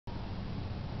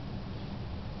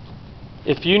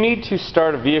If you need to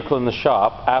start a vehicle in the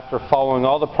shop after following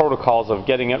all the protocols of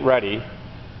getting it ready,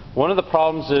 one of the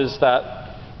problems is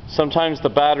that sometimes the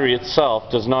battery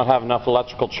itself does not have enough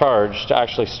electrical charge to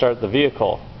actually start the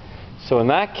vehicle. So in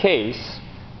that case,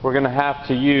 we're going to have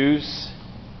to use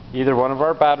either one of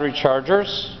our battery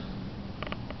chargers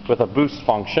with a boost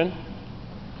function,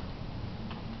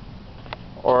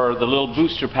 or the little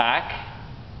booster pack,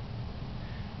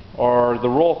 or the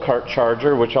roll cart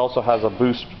charger, which also has a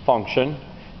boost function,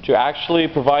 to actually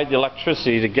provide the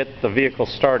electricity to get the vehicle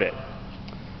started.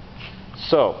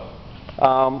 So,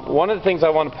 one of the things I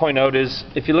want to point out is,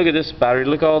 if you look at this battery,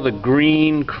 look at all the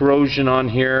green corrosion on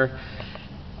here,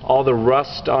 all the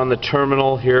rust on the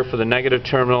terminal here for the negative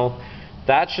terminal.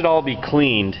 That should all be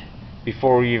cleaned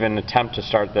before we even attempt to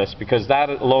start this, because that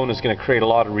alone is going to create a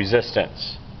lot of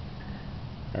resistance.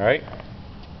 Alright?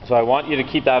 So I want you to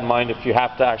keep that in mind if you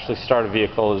have to actually start a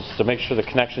vehicle, is to make sure the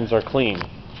connections are clean.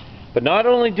 But not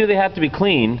only do they have to be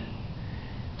clean,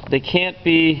 they can't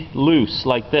be loose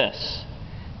like this,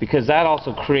 because that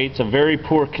also creates a very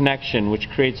poor connection, which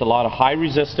creates a lot of high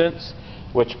resistance,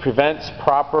 which prevents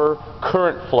proper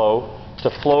current flow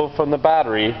to flow from the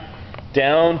battery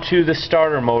down to the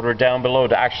starter motor down below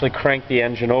to actually crank the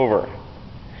engine over.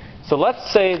 So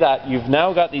let's say that you've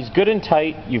now got these good and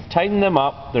tight, you've tightened them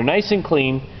up, they're nice and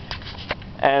clean,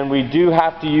 and we do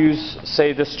have to use,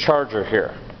 say, this charger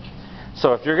here.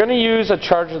 So if you're going to use a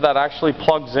charger that actually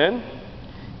plugs in,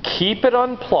 keep it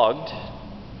unplugged,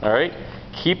 alright?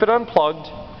 Keep it unplugged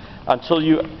until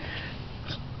you,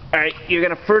 alright, you're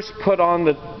going to first put on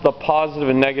the positive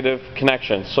and negative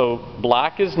connection. So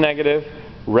black is negative,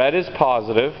 red is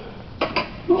positive.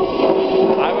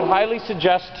 I would highly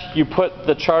suggest you put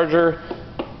the charger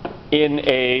in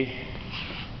a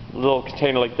little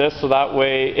container like this, so that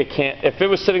way it can't, if it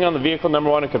was sitting on the vehicle, number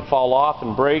one, it could fall off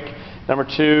and break. Number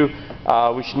two,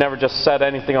 we should never just set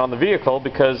anything on the vehicle,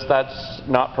 because that's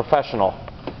not professional.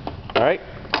 Alright,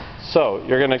 so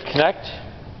you're going to connect,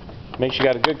 make sure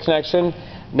you got a good connection.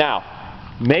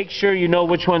 Now, make sure you know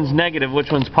which one's negative,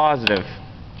 which one's positive.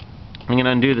 I'm going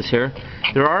to undo this here.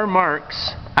 There are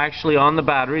marks actually on the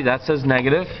battery. That says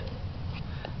negative,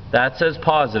 that says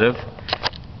positive,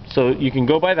 so you can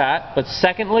go by that. But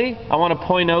secondly, I want to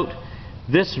point out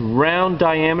this round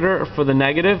diameter for the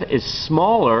negative is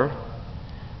smaller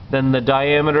than the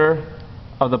diameter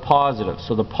of the positive.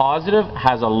 So the positive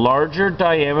has a larger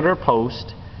diameter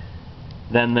post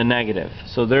than the negative.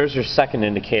 So there's your second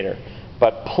indicator.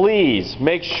 But please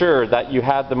make sure that you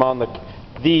had them on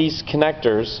these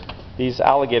connectors, these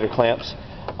alligator clamps,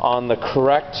 on the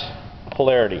correct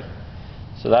polarity.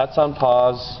 So that's on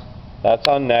pause, that's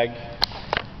on neg.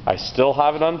 I still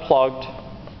have it unplugged.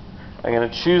 I'm going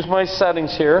to choose my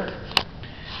settings here.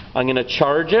 I'm going to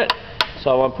charge it.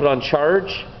 So I want to put on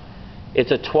charge.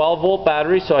 It's a 12 volt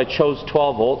battery, so I chose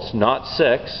 12 volts, not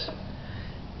 6.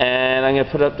 And I'm going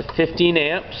to put it up to 15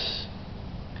 amps.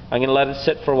 I'm going to let it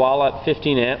sit for a while at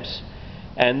 15 amps.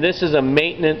 And this is a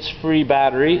maintenance-free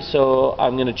battery, so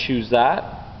I'm going to choose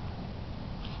that.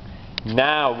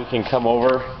 Now we can come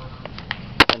over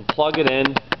and plug it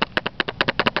in.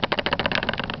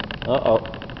 Uh-oh.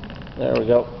 There we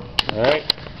go.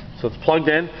 Alright. So it's plugged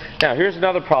in. Now here's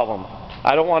another problem.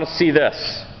 I don't want to see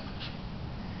this.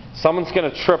 Someone's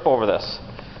going to trip over this.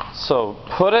 So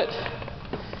put it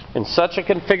in such a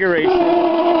configuration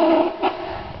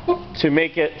to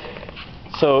make it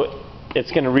so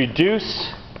it's going to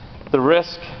reduce the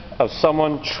risk of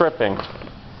someone tripping.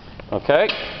 Okay?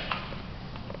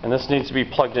 And this needs to be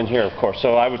plugged in here, of course.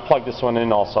 So I would plug this one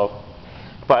in also.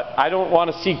 But I don't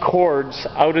want to see cords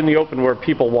out in the open where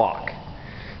people walk.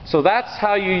 So that's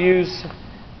how you use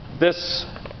this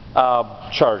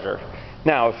charger.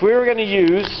 Now, if we were going to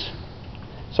use,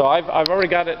 so I've already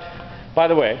got it, by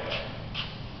the way,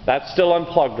 that's still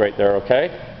unplugged right there,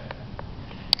 okay?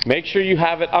 Make sure you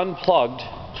have it unplugged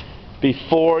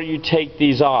before you take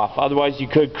these off. Otherwise, you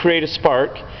could create a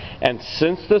spark. And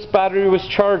since this battery was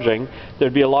charging,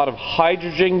 there'd be a lot of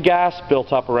hydrogen gas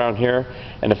built up around here.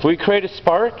 And if we create a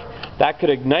spark, that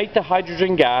could ignite the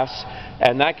hydrogen gas,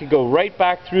 and that could go right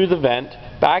back through the vent,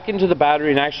 back into the battery,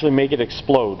 and actually make it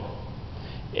explode.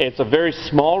 It's a very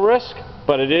small risk,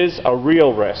 but it is a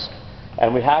real risk.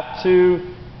 And we have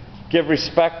to give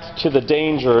respect to the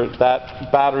danger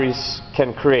that batteries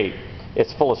can create.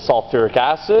 It's full of sulfuric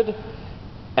acid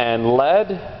and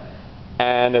lead.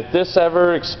 And if this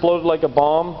ever exploded like a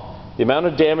bomb, the amount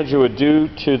of damage it would do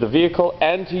to the vehicle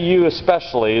and to you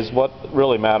especially is what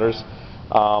really matters.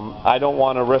 I don't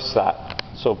want to risk that.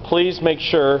 So please make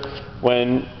sure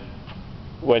when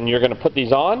you're going to put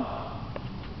these on,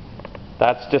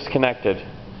 that's disconnected.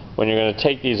 When you're going to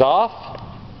take these off,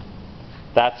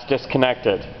 That's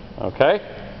disconnected. Okay?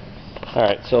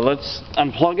 Alright, so let's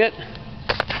unplug it.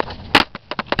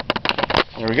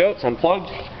 There we go, it's unplugged.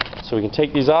 So we can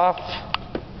take these off.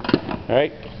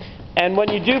 Alright? And when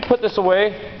you do put this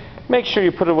away, make sure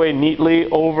you put it away neatly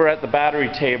over at the battery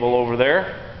table over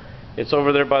there. It's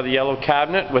over there by the yellow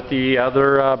cabinet with the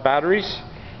other batteries.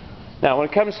 Now when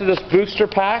it comes to this booster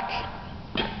pack,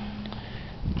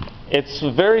 it's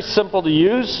very simple to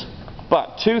use,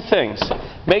 but two things.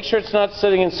 Make sure it's not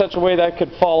sitting in such a way that it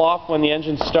could fall off when the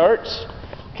engine starts.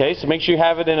 Okay, so make sure you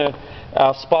have it in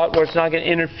a spot where it's not going to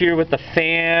interfere with the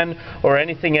fan or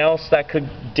anything else that could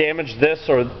damage this,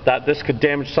 or that this could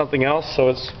damage something else.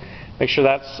 So make sure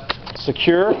that's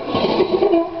secure,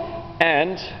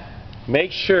 and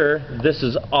make sure this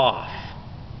is off.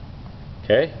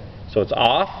 Okay, so it's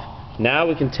off. Now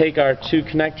we can take our two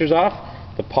connectors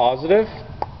off, the positive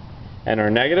and our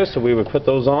negative, so we would put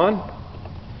those on.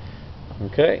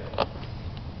 Okay.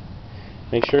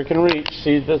 Make sure it can reach.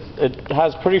 See, it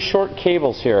has pretty short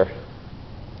cables here.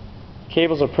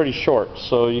 Cables are pretty short,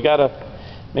 so you gotta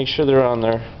make sure they're on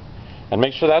there. And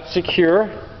make sure that's secure,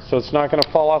 so it's not gonna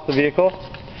fall off the vehicle.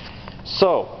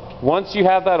 So, once you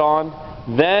have that on,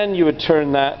 then you would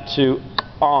turn that to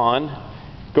on,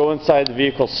 go inside the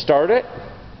vehicle, start it,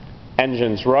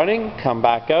 engine's running, come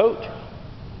back out,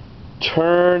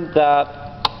 turn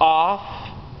that off,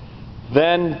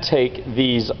 then take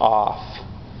these off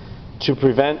to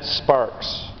prevent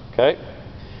sparks. Okay?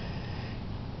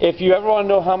 If you ever want to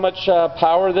know how much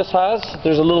power this has,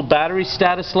 there's a little battery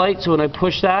status light, so when I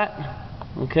push that,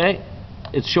 okay,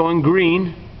 it's showing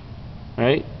green,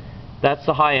 right? That's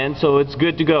the high end, so it's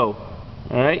good to go.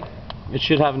 Alright? It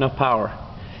should have enough power.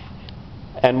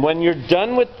 And when you're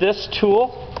done with this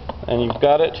tool, and you've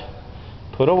got it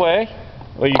put away,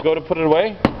 or you go to put it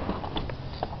away,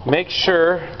 make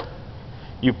sure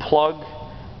you plug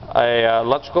a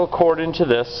electrical cord into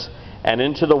this and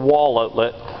into the wall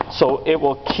outlet, so it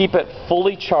will keep it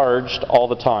fully charged all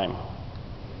the time.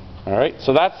 Alright,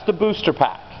 so that's the booster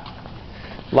pack.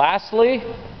 Lastly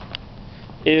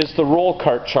is the roll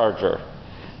cart charger.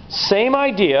 Same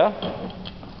idea.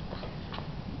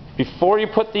 Before you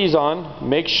put these on,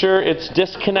 make sure it's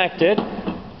disconnected.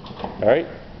 Alright,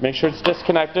 make sure it's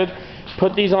disconnected.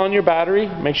 Put these on your battery,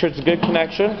 make sure it's a good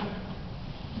connection.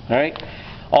 Alright,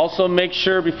 also make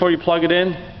sure before you plug it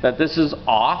in that this is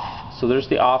off. So there's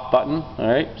the off button.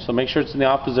 Alright, so make sure it's in the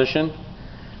off position.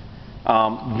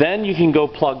 Then you can go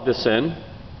plug this in.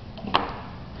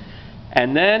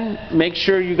 And then make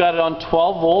sure you got it on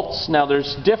 12 volts. Now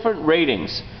there's different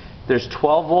ratings. There's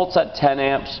 12 volts at 10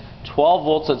 amps, 12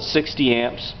 volts at 60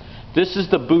 amps. This is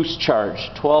the boost charge,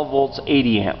 12 volts,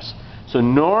 80 amps. So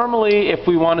normally if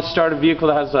we want to start a vehicle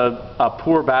that has a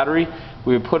poor battery,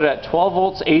 we would put it at 12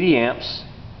 volts, 80 amps.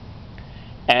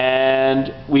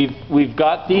 And we've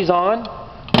got these on,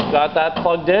 we've got that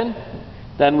plugged in.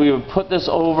 Then we would put this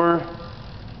over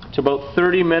to about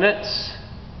 30 minutes.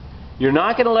 You're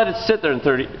not going to let it sit there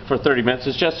for 30 minutes.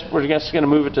 We're just going to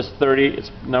move it to 30.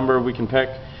 It's a number we can pick.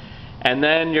 And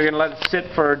then you're going to let it sit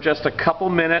for just a couple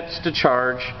minutes to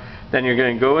charge. Then you're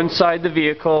going to go inside the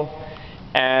vehicle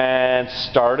and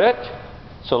start it.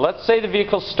 So let's say the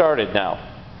vehicle's started now.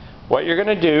 What you're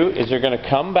going to do is you're going to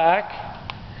come back.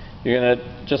 You're going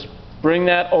to just bring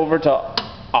that over to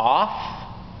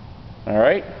off.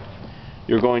 Alright?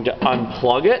 You're going to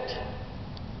unplug it.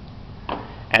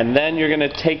 And then you're going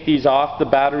to take these off the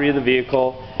battery of the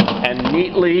vehicle and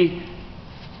neatly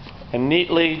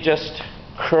just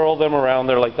curl them around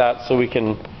there like that so we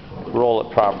can roll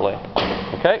it properly.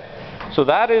 Okay? So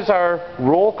that is our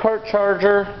roll cart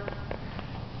charger,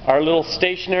 our little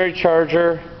stationary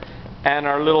charger, and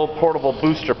our little portable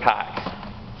booster pack.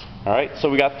 Alright, so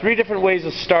we got 3 different ways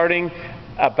of starting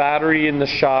a battery in the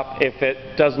shop if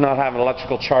it does not have an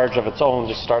electrical charge of its own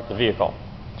to start the vehicle.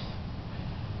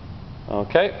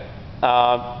 Okay,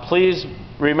 please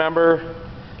remember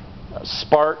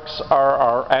sparks are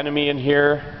our enemy in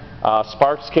here.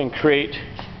 Sparks can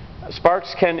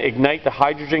ignite the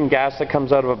hydrogen gas that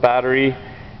comes out of a battery,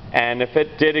 and if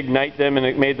it did ignite them and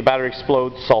it made the battery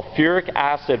explode, sulfuric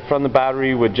acid from the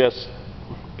battery would just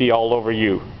be all over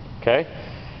you. Okay,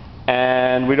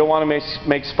 and we don't want to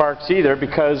make sparks either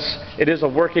because it is a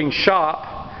working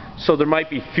shop, so there might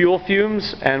be fuel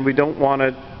fumes, and we don't want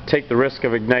to take the risk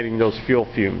of igniting those fuel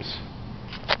fumes.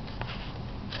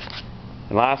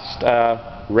 And last,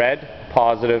 red,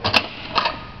 positive,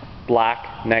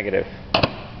 black, negative.